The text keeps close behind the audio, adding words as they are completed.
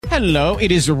Hello,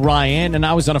 it is Ryan, and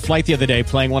I was on a flight the other day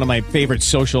playing one of my favorite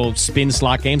social spin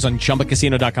slot games on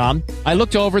ChumbaCasino.com. I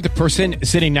looked over at the person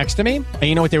sitting next to me, and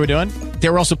you know what they were doing? They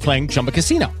were also playing Chumba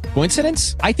Casino.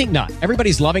 Coincidence? I think not.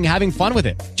 Everybody's loving having fun with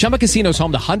it. Chumba Casino is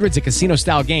home to hundreds of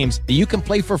casino-style games that you can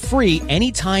play for free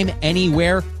anytime,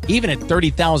 anywhere, even at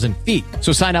 30,000 feet.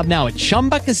 So sign up now at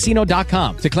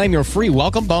ChumbaCasino.com to claim your free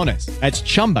welcome bonus. That's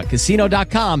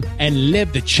ChumbaCasino.com and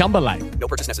live the Chumba life. No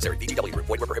purchase necessary. VGW. Void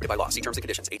were prohibited by law. See terms and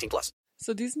conditions. 18+.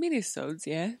 So these minisodes,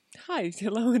 yeah? Hi,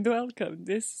 hello and welcome.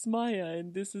 This is Maya,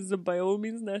 and this is a by all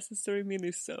means necessary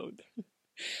minisode.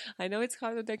 I know it's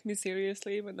hard to take me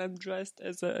seriously when I'm dressed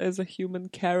as a human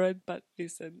carrot, but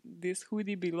listen, this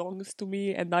hoodie belongs to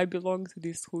me and I belong to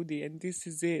this hoodie, and this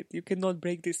is it. You cannot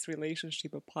break this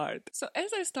relationship apart. So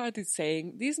as I started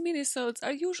saying, these minisodes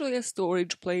are usually a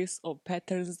storage place of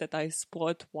patterns that I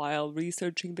spot while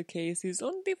researching the cases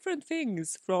on different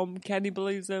things, from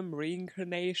cannibalism,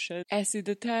 reincarnation, acid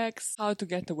attacks, how to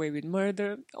get away with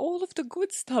murder, all of the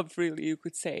good stuff really, you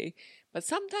could say. But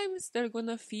sometimes they're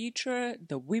gonna feature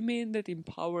the women that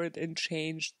empowered and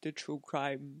changed the true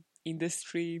crime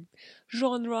industry,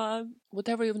 genre,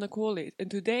 whatever you wanna call it.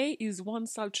 And today is one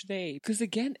such day. Because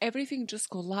again, everything just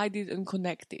collided and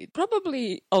connected.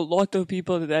 Probably a lot of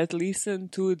people that listen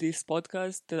to this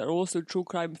podcast that are also true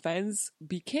crime fans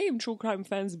became true crime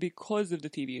fans because of the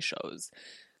TV shows.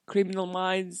 Criminal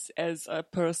Minds as a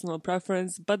personal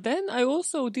preference, but then I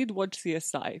also did watch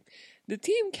CSI. The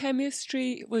team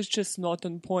chemistry was just not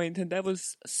on point, and that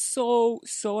was so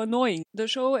annoying. The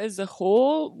show as a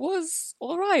whole was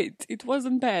alright, it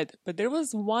wasn't bad, but there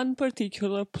was one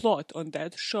particular plot on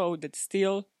that show that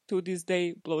still to this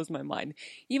day blows my mind.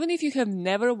 Even if you have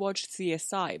never watched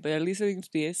CSI but are listening to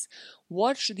this,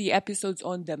 watch the episodes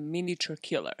on the miniature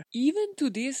killer. Even to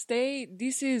this day,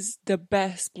 this is the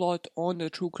best plot on a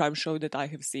true crime show that I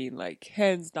have seen, like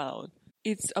hands down.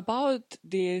 It's about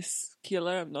this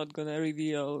killer. I'm not gonna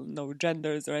reveal no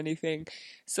genders or anything.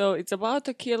 So it's about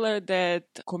a killer that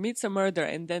commits a murder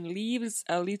and then leaves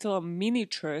a little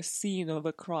miniature scene of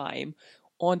a crime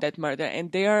on that murder,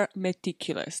 and they are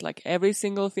meticulous. Like every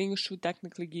single thing should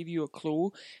technically give you a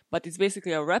clue, but it's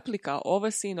basically a replica of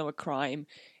a scene of a crime,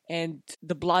 and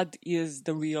the blood is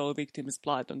the real victim's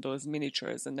blood on those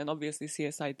miniatures. And then obviously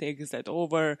CSI takes that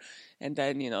over and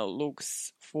then,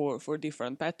 looks for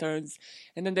different patterns.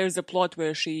 And then there's a plot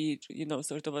where she,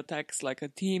 sort of attacks like a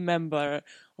team member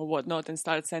or whatnot and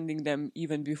starts sending them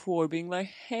even before, being like,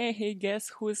 hey,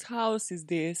 guess whose house is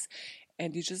this?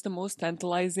 And it's just the most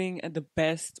tantalizing and the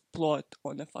best plot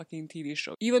on a fucking TV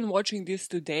show. Even watching this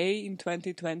today in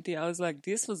 2020, I was like,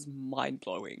 this was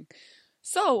mind-blowing.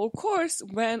 So, of course,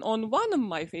 when on one of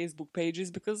my Facebook pages,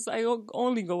 because I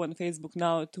only go on Facebook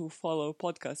now to follow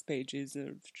podcast pages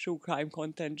or true crime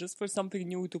content, just for something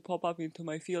new to pop up into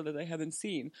my field that I haven't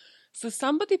seen. So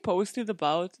somebody posted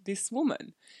about this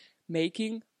woman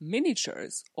making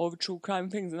miniatures of true crime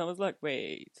things. And I was like,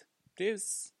 wait,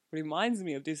 this reminds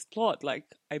me of this plot. Like,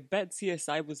 I bet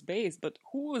CSI was based, but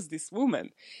who was this woman?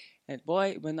 And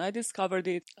boy, when I discovered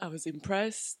it, I was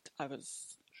impressed. I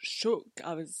was shook.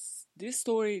 This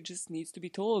story just needs to be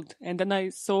told. And then I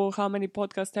saw how many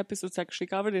podcast episodes actually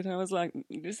covered it, and I was like,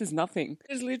 this is nothing.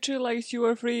 There's literally like 2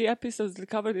 or 3 episodes that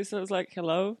covered this. I was like,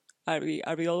 hello? Are we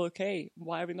all okay?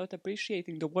 Why are we not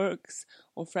appreciating the works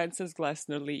of Frances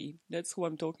Glessner Lee? That's who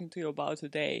I'm talking to you about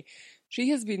today. She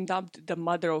has been dubbed the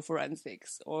mother of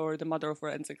forensics, or the mother of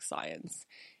forensic science.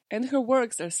 And her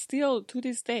works are still, to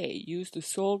this day, used to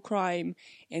solve crime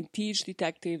and teach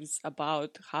detectives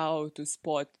about how to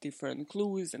spot different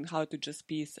clues and how to just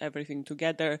piece everything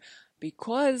together.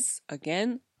 Because,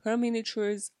 again, her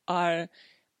miniatures are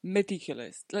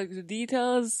meticulous. Like, the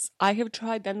details, I have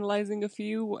tried analyzing a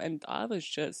few, and I was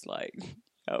just like,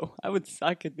 I would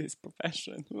suck at this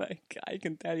profession. Like, I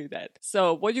can tell you that.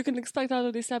 So, what you can expect out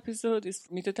of this episode is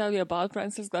for me to tell you about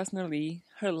Frances Glessner Lee,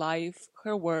 her life,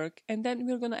 her work, and then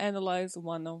we're gonna analyze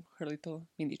one of her little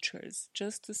miniatures,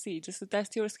 just to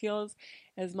test your skills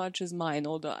as much as mine,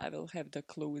 although I will have the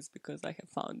clues because I have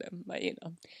found them. But,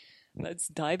 let's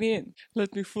dive in.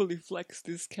 Let me fully flex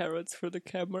these carrots for the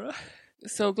camera.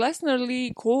 So Glessner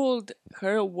Lee called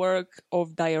her work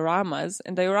of dioramas,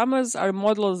 and dioramas are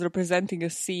models representing a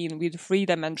scene with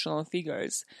 3-dimensional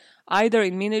figures, either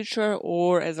in miniature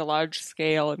or as a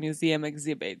large-scale museum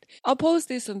exhibit. I'll post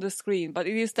this on the screen, but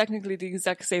it is technically the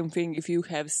exact same thing if you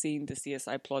have seen the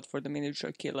CSI plot for the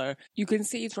miniature killer. You can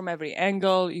see it from every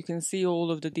angle, you can see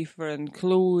all of the different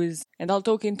clues, and I'll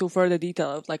talk into further detail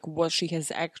of like what she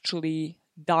has actually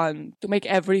done to make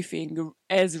everything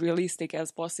as realistic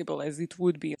as possible as it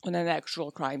would be on an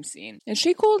actual crime scene. And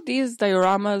she called these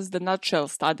dioramas the nutshell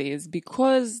studies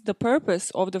because the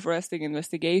purpose of the forensic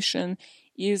investigation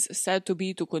is said to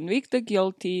be to convict the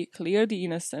guilty, clear the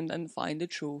innocent, and find the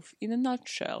truth in a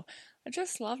nutshell. I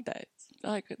just love that.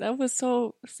 Like, that was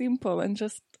so simple and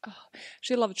just...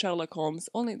 She loved Sherlock Holmes.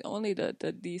 Only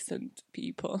the decent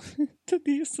people, the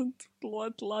decent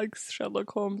lot likes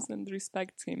Sherlock Holmes and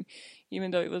respects him,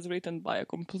 even though it was written by a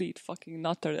complete fucking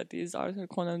nutter that is Arthur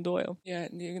Conan Doyle. Yeah,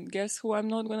 and guess who I'm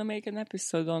not gonna make an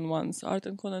episode on once?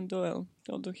 Arthur Conan Doyle.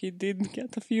 Although he did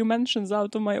get a few mentions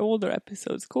out of my older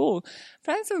episodes. Cool.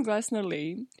 Frances Glessner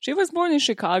Lee. She was born in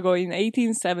Chicago in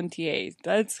 1878.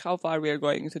 That's how far we are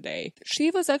going today.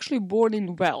 She was actually born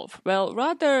in wealth. Well,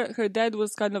 rather, her dad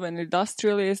was kind of an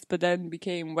industrialist, but then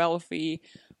became wealthy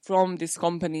from this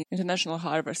company, International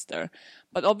Harvester.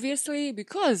 But obviously,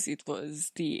 because it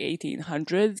was the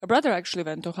 1800s, her brother actually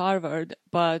went to Harvard,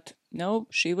 but no,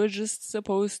 she was just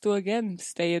supposed to, again,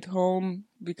 stay at home,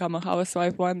 become a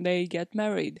housewife one day, get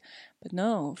married. But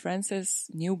no, Frances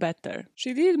knew better.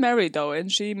 She did marry, though,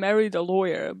 and she married a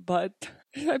lawyer, but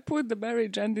I put the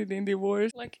marriage ended in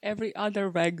divorce like every other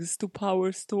rags to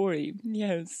power story.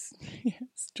 Yes,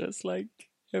 just like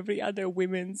every other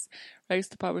women's rags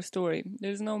to power story.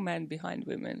 There's no man behind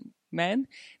women. Men,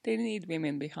 they need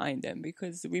women behind them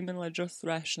because women are just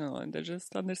rational and they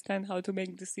just understand how to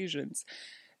make decisions.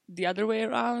 The other way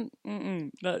around,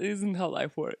 that isn't how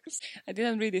life works. I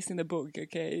didn't read this in the book,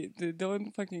 okay?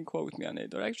 Don't fucking quote me on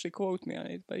it, or actually quote me on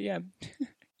it, but yeah.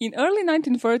 In early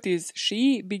 1930s,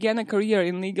 she began a career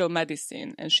in legal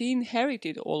medicine, and she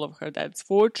inherited all of her dad's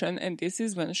fortune, and this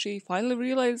is when she finally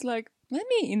realized, like, let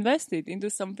me invest it into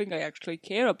something I actually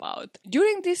care about.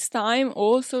 During this time,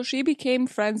 also, she became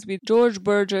friends with George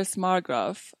Burgess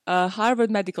Margraf, a Harvard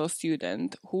medical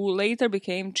student who later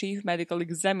became chief medical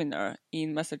examiner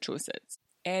in Massachusetts.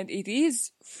 And it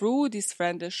is through this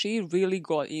friend that she really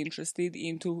got interested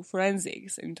into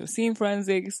forensics, into scene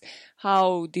forensics,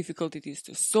 how difficult it is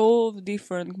to solve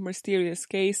different mysterious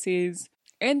cases.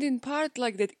 And in part,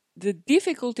 like that, the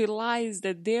difficulty lies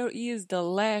that there is the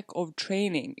lack of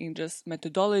training in just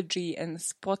methodology and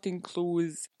spotting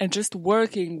clues and just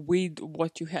working with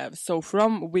what you have. So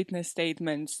from witness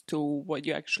statements to what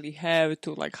you actually have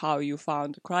to like how you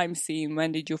found the crime scene,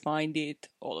 when did you find it,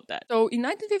 all of that. So in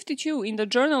 1952, in the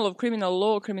Journal of Criminal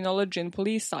Law, Criminology and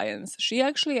Police Science, she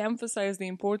actually emphasized the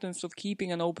importance of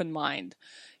keeping an open mind.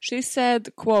 She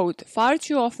said, quote, "Far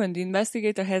too often the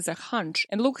investigator has a hunch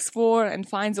and looks for and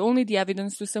finds only the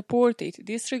evidence to support it,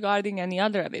 disregarding any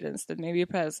other evidence that may be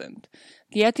present.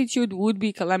 The attitude would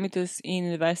be calamitous in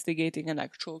investigating an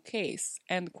actual case,"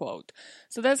 end quote.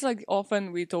 So that's like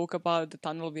often we talk about the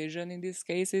tunnel vision in these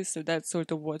cases, so that's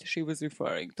sort of what she was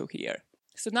referring to here.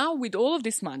 So now with all of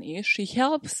this money, she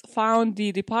helps found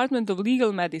the Department of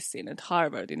Legal Medicine at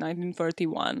Harvard in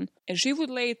 1931, and she would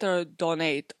later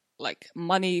donate like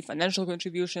money, financial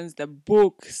contributions, the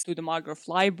books to the Margraf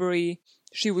Library.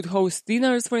 She would host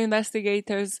dinners for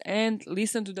investigators and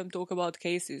listen to them talk about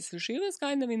cases. So she was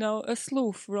kind of, a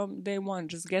sleuth from day one,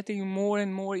 just getting more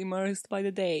and more immersed by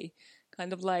the day.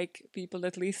 Kind of like people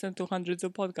that listen to hundreds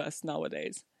of podcasts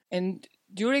nowadays. And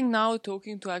during now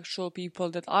talking to actual people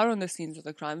that are on the scenes of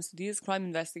the crimes, these crime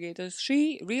investigators,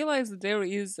 she realized that there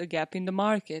is a gap in the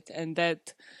market and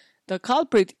that the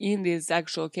culprit in these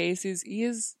actual cases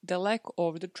is the lack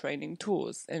of the training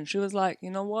tools. And she was like,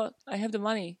 you know what? I have the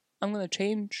money. I'm gonna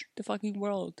change the fucking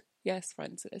world. Yes,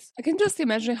 Frances. I can just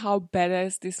imagine how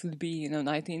badass this would be,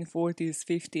 1940s,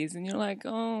 50s. And you're like,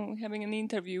 oh, having an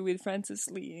interview with Frances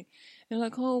Lee. You're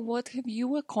like, oh, what have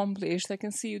you accomplished? I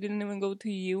can see you didn't even go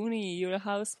to uni. You're a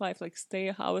housewife, like stay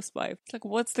a housewife. It's like,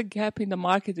 what's the gap in the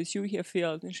market that you have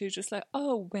filled? And she's just like,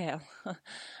 oh, well...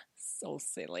 So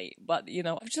silly, but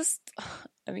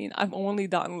I've only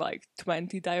done like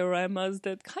 20 dioramas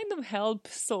that kind of help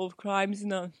solve crimes,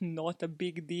 not a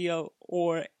big deal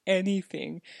or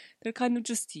anything. They're kind of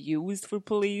just used for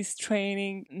police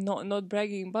training, not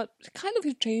bragging, but kind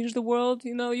of change the world.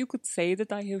 You could say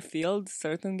that I have filled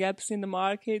certain gaps in the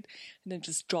market, and then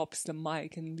just drops the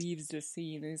mic and leaves the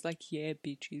scene. And it's like, yeah,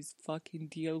 bitches, fucking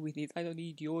deal with it. I don't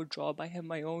need your job. I have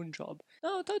my own job.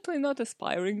 No, totally not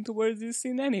aspiring towards this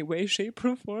in any way, shape,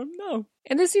 or form. No.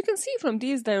 And as you can see from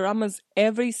these dioramas,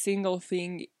 every single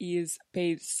thing is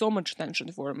paid so much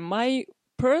attention for. My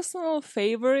personal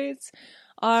favorites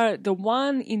are the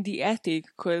one in the attic,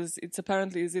 because it's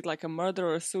apparently, is it like a murder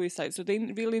or a suicide? So they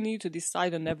really need to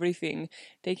decide on everything,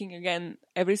 taking again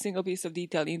every single piece of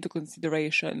detail into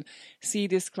consideration, see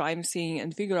this crime scene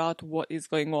and figure out what is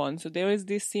going on. So there is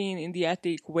this scene in the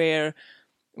attic where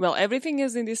Well, everything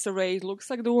is in disarray. It looks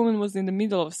like the woman was in the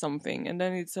middle of something, and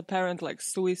then it's apparent like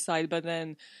suicide, but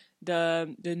then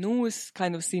the noose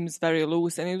kind of seems very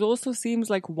loose, and it also seems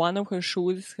like one of her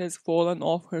shoes has fallen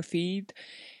off her feet,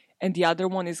 and the other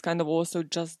one is kind of also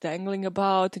just dangling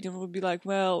about, and you would be like,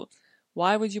 well,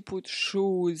 why would you put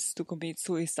shoes to commit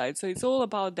suicide? So it's all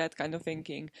about that kind of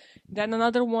thinking. Then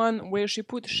another one where she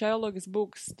put Sherlock's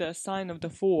books, The Sign of the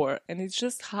Four, and it's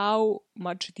just how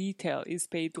much detail is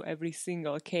paid to every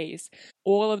single case.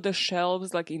 All of the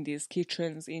shelves, like in these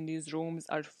kitchens, in these rooms,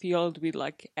 are filled with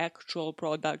like actual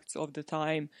products of the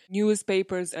time.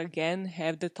 Newspapers, again,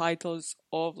 have the titles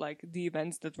of like the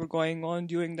events that were going on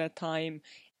during that time.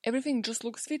 Everything just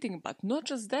looks fitting, but not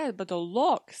just that, but the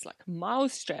locks, like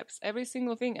mouse straps, every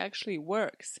single thing actually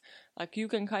works. Like you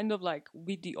can kind of like,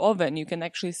 with the oven, you can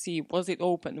actually see, was it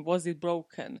open, was it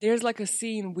broken? There's like a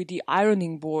scene with the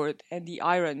ironing board and the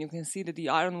iron, you can see that the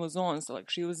iron was on, so like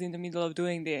she was in the middle of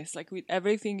doing this. Like with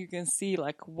everything you can see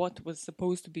like what was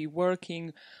supposed to be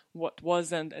working, what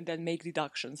wasn't, and then make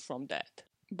deductions from that.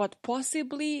 But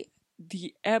possibly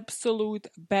the absolute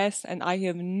best, and I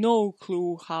have no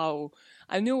clue how.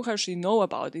 I knew how she know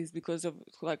about this because of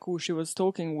like who she was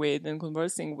talking with and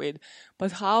conversing with,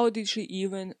 but how did she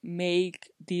even make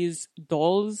these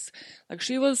dolls? Like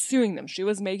she was sewing them, she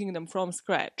was making them from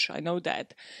scratch, I know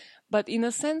that. But in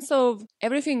a sense of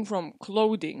everything from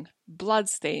clothing,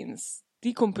 bloodstains,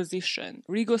 decomposition,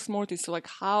 rigor mortis, so like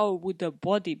how would the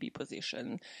body be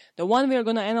positioned? The one we are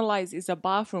going to analyze is a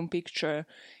bathroom picture,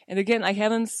 and again I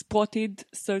haven't spotted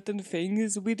certain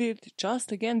things with it,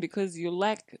 just again because you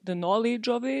lack the knowledge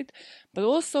of it, but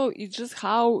also it's just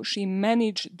how she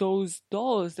managed those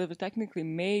dolls that were technically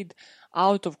made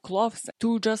out of cloths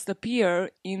to just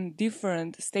appear in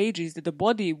different stages that the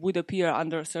body would appear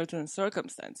under certain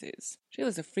circumstances. She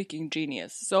was a freaking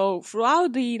genius. So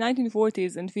throughout the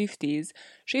 1940s and 50s,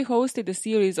 she hosted a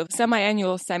series of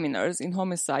semi-annual seminars in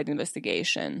homicide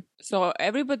investigation. So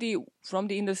everybody from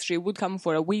the industry would come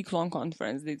for a week-long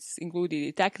conference. This included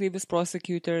detectives,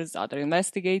 prosecutors, other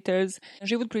investigators, and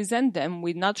she would present them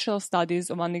with nutshell studies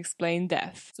of unexplained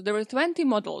death. So there were 20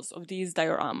 models of these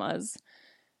dioramas,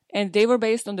 and they were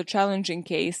based on the challenging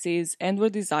cases and were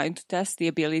designed to test the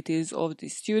abilities of the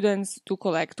students to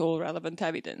collect all relevant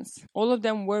evidence. All of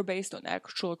them were based on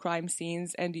actual crime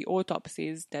scenes and the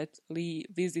autopsies that Lee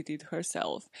visited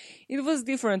herself. It was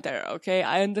different era, okay?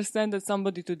 I understand that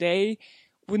somebody today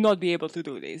would not be able to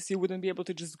do this. You wouldn't be able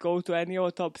to just go to any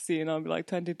autopsy, be like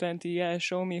 2020, yeah,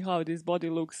 show me how this body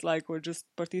looks like, or just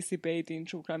participate in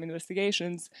true crime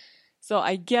investigations. So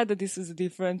I get that this is a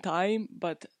different time,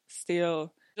 but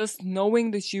still, just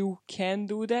knowing that you can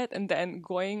do that and then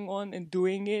going on and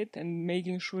doing it and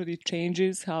making sure it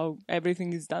changes how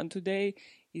everything is done today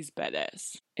is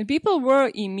badass. And people were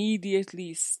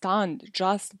immediately stunned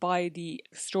just by the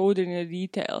extraordinary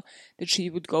detail that she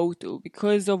would go to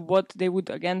because of what they would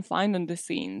again find on the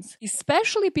scenes.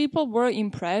 Especially people were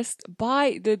impressed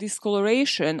by the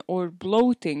discoloration or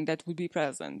bloating that would be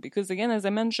present because again, as I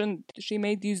mentioned, she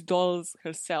made these dolls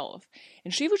herself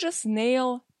and she would just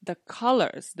nail the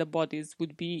colors the bodies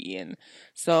would be in.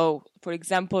 So, for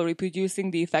example,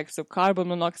 reproducing the effects of carbon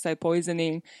monoxide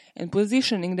poisoning and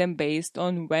positioning them based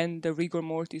on when the rigor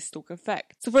mortis took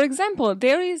effect. So, for example,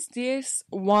 there is this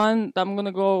one, I'm going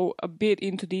to go a bit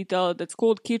into detail, that's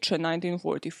called Kitchen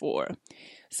 1944.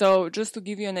 So, just to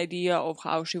give you an idea of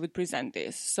how she would present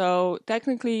this. So,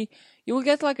 technically, you will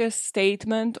get like a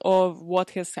statement of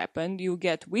what has happened. You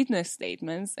get witness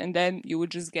statements, and then you would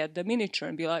just get the miniature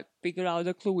and be like, figure out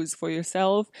the clues for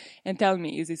yourself and tell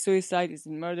me, is it suicide, is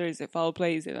it murder, is it foul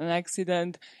play, is it an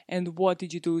accident, and what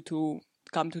did you do to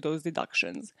come to those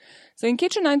deductions? So in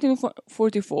Kitchen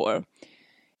 1944,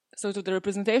 so the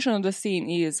representation of the scene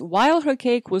is, while her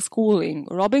cake was cooling,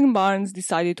 Robin Barnes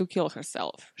decided to kill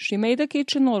herself. She made the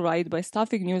kitchen all right by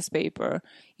stuffing newspaper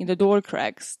in the door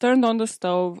cracks, turned on the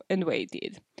stove, and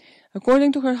waited.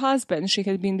 According to her husband, she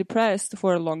had been depressed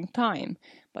for a long time,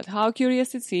 but how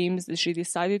curious it seems that she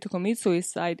decided to commit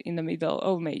suicide in the middle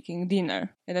of making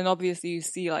dinner. And then obviously you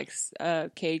see like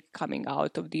cake coming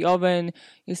out of the oven,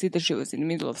 you see that she was in the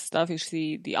middle of stuff, you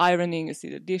see the ironing, you see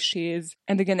the dishes,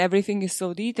 and again everything is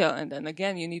so detailed, and then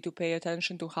again you need to pay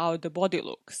attention to how the body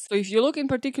looks. So if you look in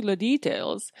particular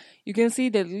details, you can see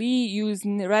that Lee used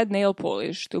red nail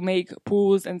polish to make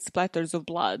pools and splatters of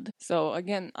blood. So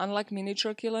again, unlike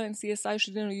Miniature Killer and CSI,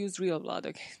 she didn't use real blood,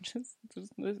 okay?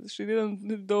 She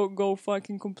didn't would go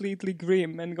fucking completely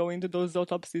grim and go into those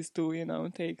autopsies to,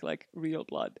 take like real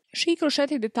blood. She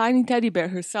crocheted a tiny teddy bear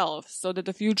herself so that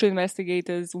the future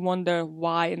investigators wonder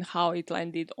why and how it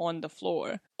landed on the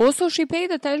floor. Also, she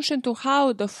paid attention to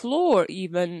how the floor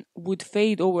even would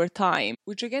fade over time,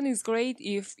 which again is great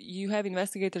if you have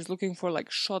investigators looking for like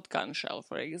shotgun shell,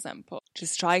 for example.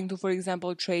 Just trying to, for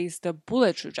example, trace the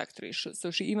bullet trajectory.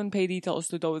 So she even paid details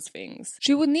to those things.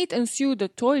 She would knit and sew the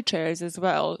toy chairs as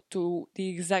well to the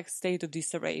exact state of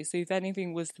disarray. So if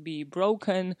anything was to be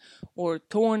broken or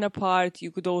torn apart,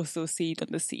 you could also see it on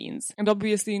the scenes. And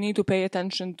obviously you need to pay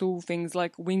attention to things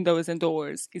like windows and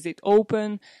doors. Is it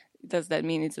open? Does that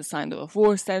mean it's a sign of a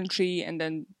forced entry? And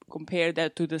then compare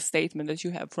that to the statement that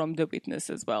you have from the witness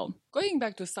as well. Going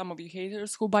back to some of you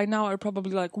haters who by now are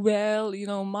probably like, well,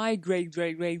 my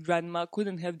great-great-great-grandma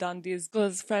couldn't have done this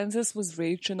because Frances was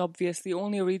rich and obviously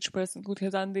only a rich person could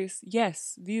have done this.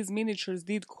 Yes, these miniatures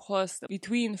did cost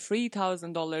between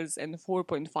 $3,000 and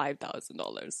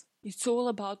 $4,500. It's all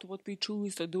about what we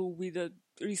choose to do with the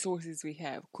resources we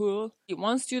have. Cool.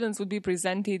 Once students would be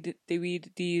presented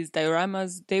with these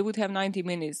dioramas, they would have 90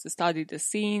 minutes to study the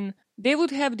scene. They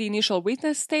would have the initial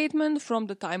witness statement from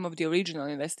the time of the original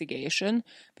investigation,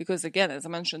 because again, as I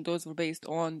mentioned, those were based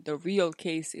on the real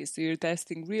cases, so you're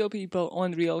testing real people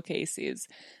on real cases.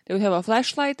 They would have a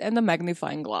flashlight and a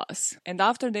magnifying glass. And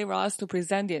after they were asked to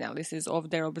present the analysis of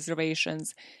their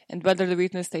observations and whether the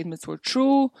witness statements were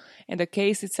true, and the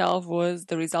case itself was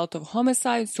the result of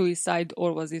homicide, suicide,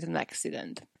 or was it an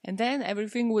accident. And then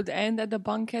everything would end at the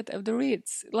banquet of the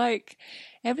Ritz. Like,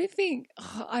 everything,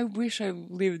 I wish I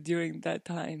lived during that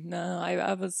time. No,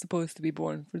 I was supposed to be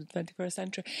born for the 21st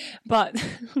century. But,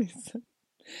 listen,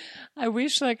 I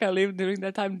wish I lived during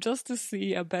that time just to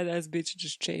see a badass bitch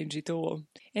just change it all.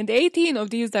 And 18 of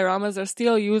these dioramas are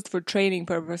still used for training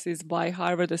purposes by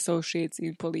Harvard Associates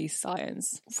in Police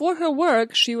Science. For her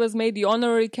work, she was made the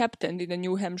honorary captain in the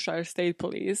New Hampshire State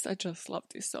Police. I just love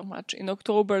this so much. In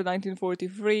October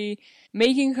 1943,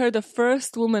 making her the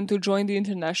first woman to join the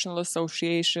International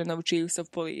Association of Chiefs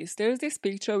of Police. There's this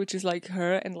picture which is like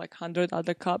her and 100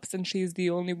 other cops, and she's the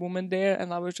only woman there,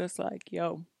 and I was just like,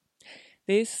 yo,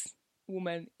 this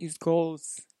woman is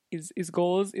goals. Is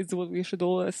goals. It's what we should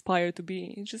all aspire to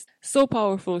be. It's just so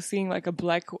powerful seeing a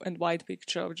black and white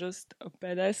picture of just a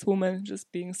badass woman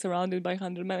just being surrounded by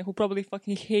 100 men who probably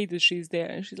fucking hate that she's there.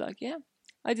 And she's like, yeah,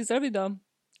 I deserve it though.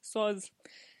 So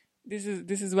this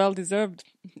is well deserved.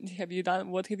 What have you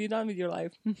done with your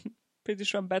life? Pretty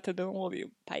sure I'm better than all of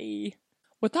you. Bye.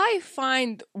 What I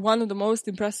find one of the most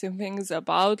impressive things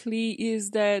about Lee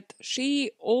is that she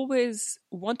always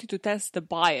wanted to test the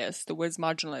bias towards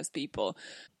marginalized people.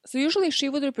 So usually she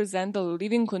would represent the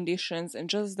living conditions and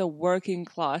just the working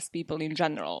class people in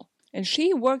general. And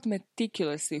she worked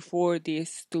meticulously for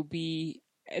this to be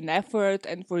an effort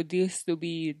and for this to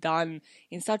be done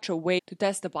in such a way to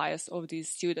test the bias of these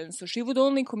students. So she would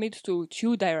only commit to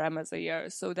 2 dioramas a year.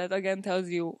 So that again tells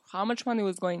you how much money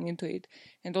was going into it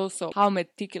and also how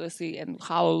meticulously and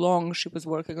how long she was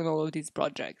working on all of these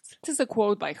projects. This is a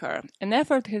quote by her. An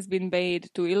effort has been made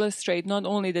to illustrate not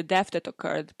only the death that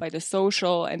occurred, by the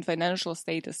social and financial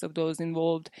status of those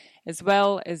involved, as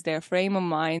well as their frame of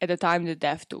mind at the time the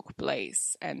death took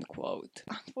place. End quote.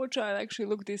 Unfortunately, I actually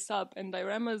looked this up, and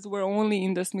dioramas were only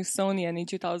in the Smithsonian in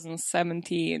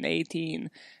 2017-18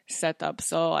 setup,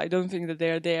 so I don't think that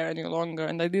they're there any longer,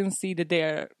 and I didn't see that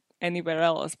they're anywhere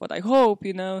else, but I hope,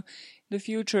 in the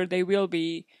future they will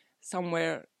be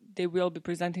somewhere, they will be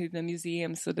presented in the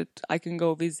museum so that I can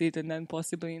go visit and then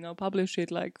possibly, publish it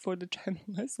for the channel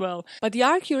as well. But the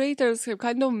art curators have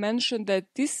kind of mentioned that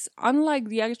this, unlike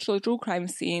the actual true crime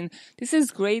scene, this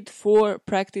is great for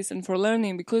practice and for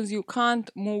learning because you can't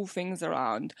move things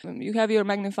around. You have your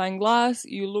magnifying glass,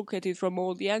 you look at it from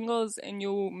all the angles and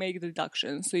you make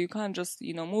deductions. So you can't just,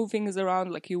 move things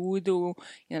around like you would do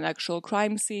in an actual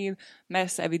crime scene,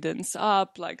 mess evidence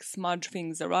up, smudge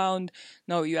things around.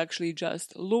 No, you actually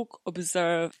just look,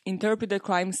 observe, interpret the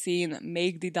crime scene,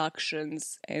 make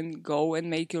deductions, and go and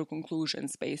make your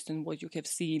conclusions based on what you have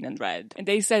seen and read. And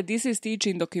they said this is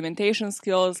teaching documentation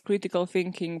skills, critical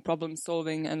thinking, problem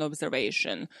solving, and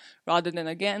observation, rather than,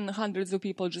 again, hundreds of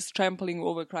people just trampling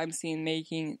over crime scene,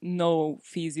 making no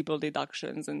feasible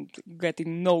deductions and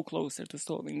getting no closer to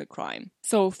solving the crime.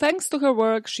 So, thanks to her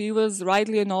work, she was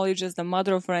rightly acknowledged as the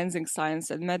mother of forensic science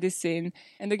and medicine.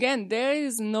 And again, there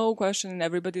is no question in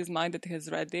everybody's mind that has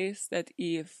read this, that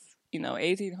if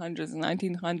 1800s and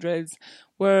 1900s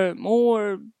were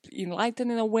more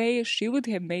enlightened in a way, she would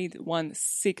have made one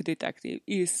sick detective,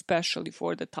 especially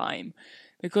for the time.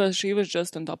 because she was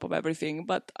just on top of everything.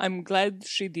 But I'm glad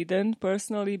she didn't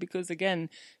personally, because again,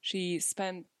 she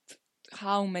spent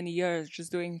how many years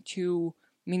just doing 2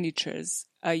 miniatures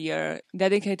a year,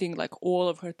 dedicating like all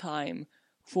of her time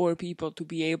for people to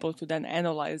be able to then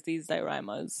analyze these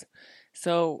dioramas.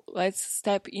 So let's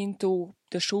step into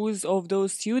the shoes of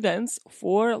those students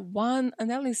for one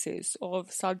analysis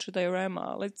of such a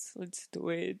diorama. Let's do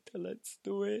it.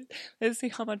 Let's see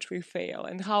how much we fail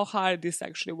and how hard this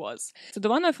actually was. So the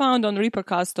one I found on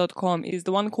reapercast.com is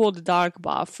the one called Dark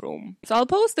Bathroom. So I'll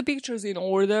post the pictures in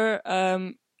order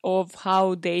of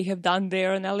how they have done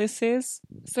their analysis.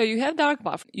 So you have Dark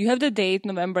Bath. You have the date,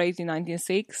 November 18,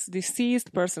 1906.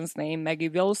 Deceased person's name, Maggie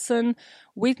Wilson.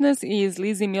 Witness is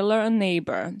Lizzie Miller, a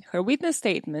neighbor. Her witness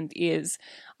statement is,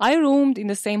 I roomed in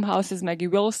the same house as Maggie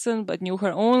Wilson, but knew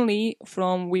her only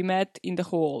from we met in the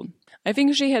hall. I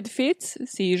think she had fits,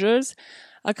 seizures.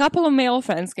 A couple of male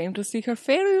friends came to see her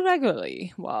fairly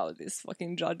regularly. Wow, this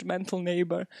fucking judgmental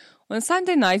neighbor. On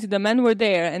Sunday night, the men were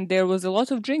there and there was a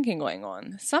lot of drinking going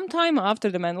on. Sometime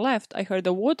after the men left, I heard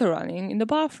the water running in the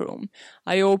bathroom.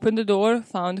 I opened the door,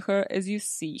 found her as you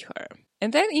see her.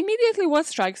 And then immediately what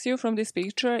strikes you from this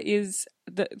picture is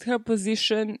her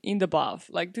position in the bath.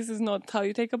 Like, this is not how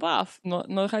you take a bath.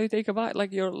 Not how you take a bath.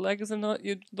 Like, your legs are not,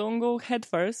 you don't go head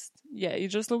first. Yeah, it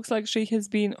just looks like she has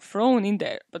been thrown in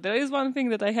there. But there is one thing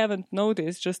that I haven't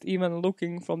noticed, just even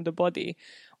looking from the body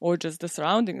or just the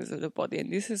surroundings of the body.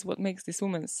 And this is what makes this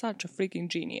woman such a freaking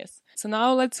genius. So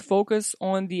now let's focus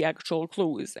on the actual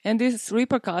clues. And this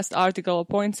Reapercast article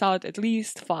points out at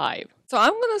least 5. So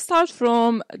I'm going to start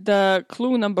from the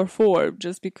clue number 4,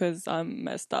 just because I'm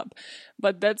messed up.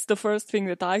 But that's the first thing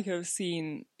that I have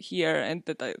seen here and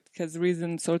that has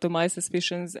risen sort of my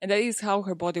suspicions. And that is how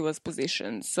her body was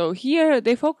positioned. So here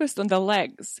they focused on the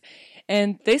legs.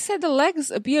 And they said the legs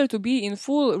appear to be in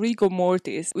full rigor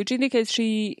mortis, which indicates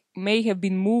she may have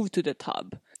been moved to the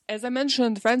tub. As I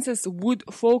mentioned, Frances would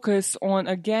focus on,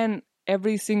 again,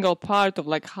 every single part of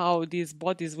like how these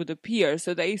bodies would appear.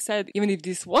 So they said even if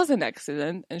this was an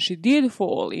accident and she did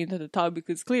fall into the tub,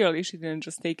 because clearly she didn't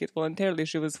just take it voluntarily,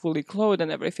 she was fully clothed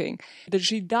and everything, that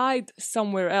she died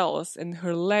somewhere else and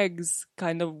her legs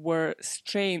kind of were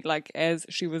strained like as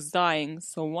she was dying.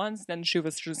 So once then she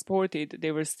was transported,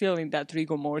 they were still in that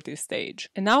rigor mortis stage.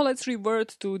 And now let's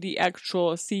revert to the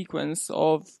actual sequence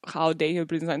of how they have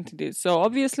presented it. So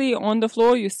obviously on the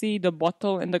floor you see the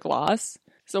bottle and the glass.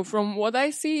 So from what I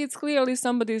see, it's clearly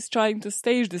somebody's trying to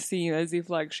stage the scene as if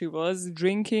like she was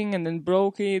drinking and then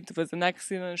broke it was an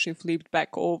accident, she flipped back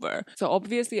over. So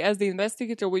obviously as the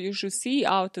investigator, what you should see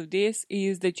out of this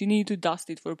is that you need to dust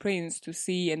it for prints to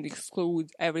see and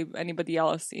exclude anybody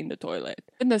else in the toilet.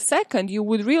 And the second, you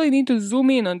would really need to zoom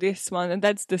in on this one, and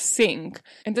that's the sink.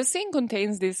 And the sink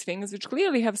contains these things which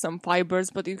clearly have some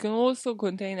fibers, but it can also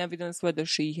contain evidence whether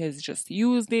she has just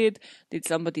used it, did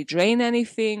somebody drain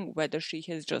anything, whether she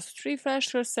has just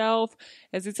refreshed herself,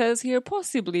 as it says here,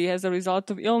 possibly as a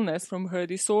result of illness from her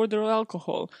disorder or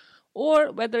alcohol,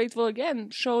 or whether it will again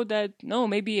show that no,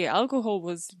 maybe alcohol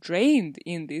was drained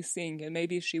in this thing and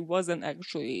maybe she wasn't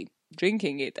actually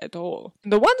drinking it at all.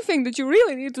 The one thing that you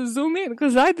really need to zoom in,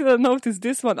 because I didn't notice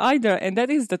this one either, and that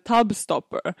is the tub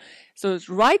stopper. So it's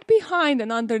right behind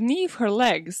and underneath her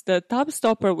legs. The tub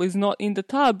stopper was not in the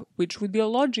tub, which would be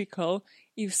logical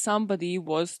if somebody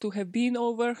was to have been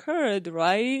overheard,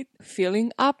 right?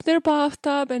 Filling up their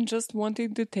bathtub and just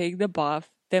wanting to take the bath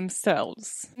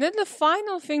themselves. And then the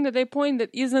final thing that they point that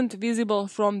isn't visible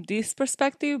from this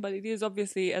perspective, but it is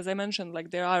obviously, as I mentioned,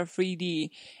 like there are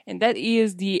 3D, and that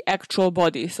is the actual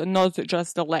body, so not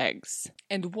just the legs.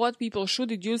 And what people should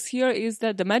deduce here is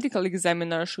that the medical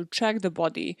examiner should check the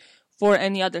body for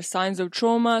any other signs of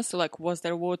trauma, so like was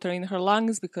there water in her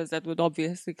lungs, because that would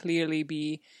obviously clearly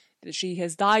be that she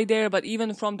has died there, but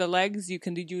even from the legs you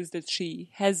can deduce that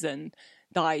she hasn't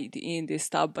died in this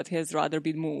tub but has rather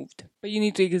been moved. But you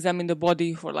need to examine the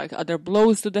body for like other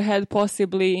blows to the head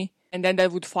possibly, and then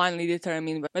that would finally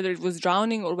determine whether it was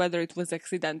drowning or whether it was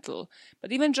accidental.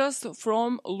 But even just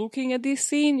from looking at this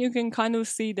scene, you can kind of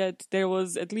see that there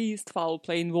was at least foul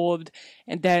play involved,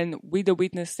 and then with the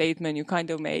witness statement you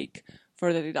kind of make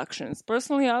further deductions.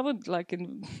 Personally, I would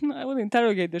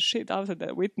interrogate the shit out of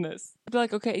that witness. I'd be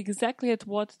like, okay, exactly at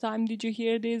what time did you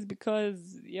hear this?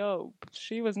 Because,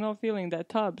 she was not feeling that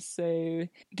tub, so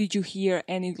did you hear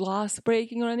any glass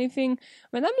breaking or anything?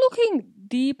 When I'm looking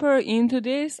deeper into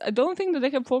this, I don't think that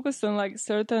they can focus on like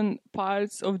certain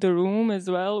parts of the room as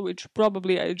well, which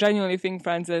probably, I genuinely think,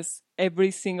 Frances,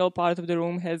 every single part of the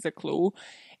room has a clue.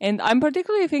 And I'm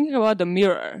particularly thinking about the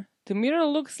mirror. the mirror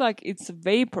looks like it's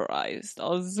vaporized.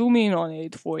 I'll zoom in on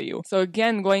it for you. So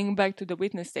again, going back to the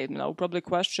witness statement, I'll probably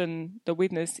question the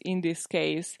witness in this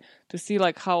case to see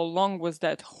like how long was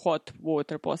that hot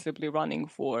water possibly running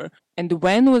for, and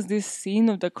when was this scene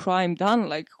of the crime done,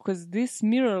 like, because this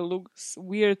mirror looks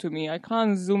weird to me. I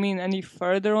can't zoom in any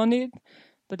further on it,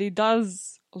 but it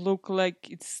does look like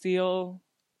it's still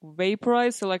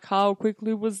vaporized. So like, how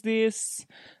quickly was this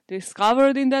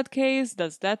discovered in that case?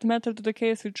 Does that matter to the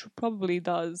case? Which probably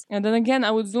does. And then again,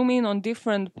 I would zoom in on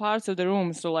different parts of the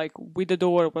room. So like, with the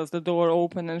door, was the door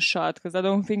open and shut? Because I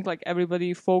don't think like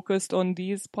everybody focused on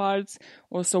these parts.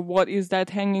 Also, what is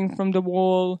that hanging from the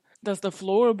wall? Does the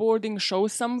floorboarding show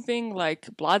something like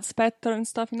blood spatter and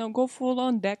stuff? Go full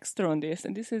on Dexter on this.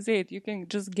 And this is it. You can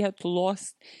just get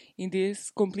lost in this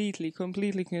completely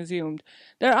consumed.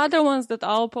 There are other ones that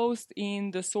I'll post in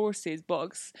the sources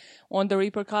box. On the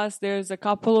Reapercast, there's a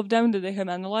couple of them that they have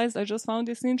analyzed. I just found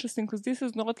this interesting because this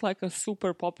is not like a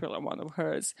super popular one of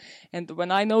hers. And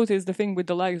when I noticed the thing with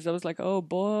the legs, I was like, oh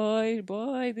boy,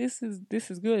 this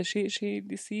is good. She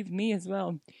deceived me as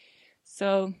well.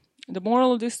 So the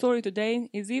moral of this story today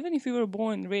is, even if you were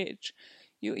born rich,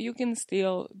 you can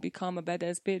still become a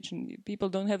badass bitch, and people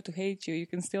don't have to hate you. You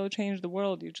can still change the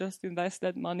world. You just invest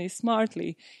that money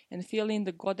smartly and fill in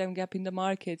the goddamn gap in the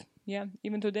market. Yeah,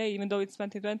 even today, even though it's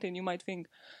 2020 and you might think,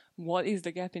 what is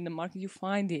the gap in the market? You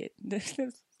find it. There's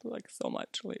like so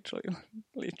much,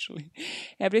 literally.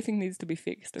 Everything needs to be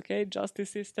fixed, okay?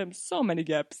 Justice system, so many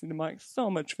gaps in the market,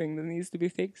 so much thing that needs to be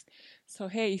fixed. So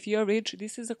hey, if you're rich,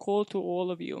 this is a call to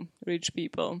all of you, rich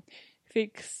people.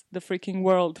 Fix the freaking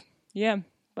world. Yeah,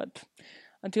 but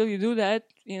until you do that,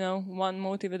 one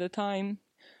motive at a time,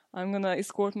 I'm gonna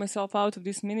escort myself out of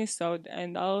this minisode,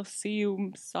 and I'll see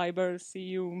you, Cyber,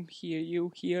 hear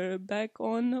you here back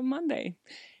on Monday.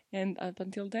 And up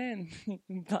until then,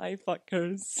 bye,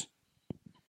 fuckers.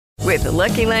 With the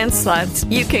Lucky Land Slots,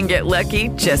 you can get lucky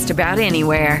just about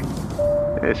anywhere.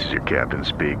 This is your captain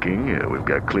speaking. We've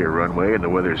got clear runway and the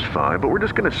weather's fine, but we're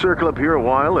just going to circle up here a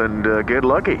while and get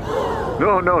lucky.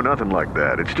 No, nothing like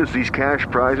that. It's just these cash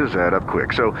prizes add up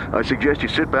quick. So I suggest you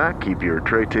sit back, keep your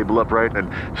tray table upright,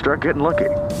 and start getting lucky.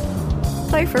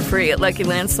 Play for free at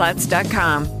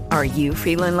LuckyLandSlots.com. Are you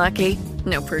feeling lucky?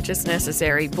 No purchase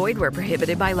necessary. Void where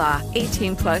prohibited by law.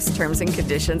 18+ terms and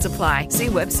conditions apply. See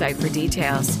website for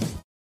details.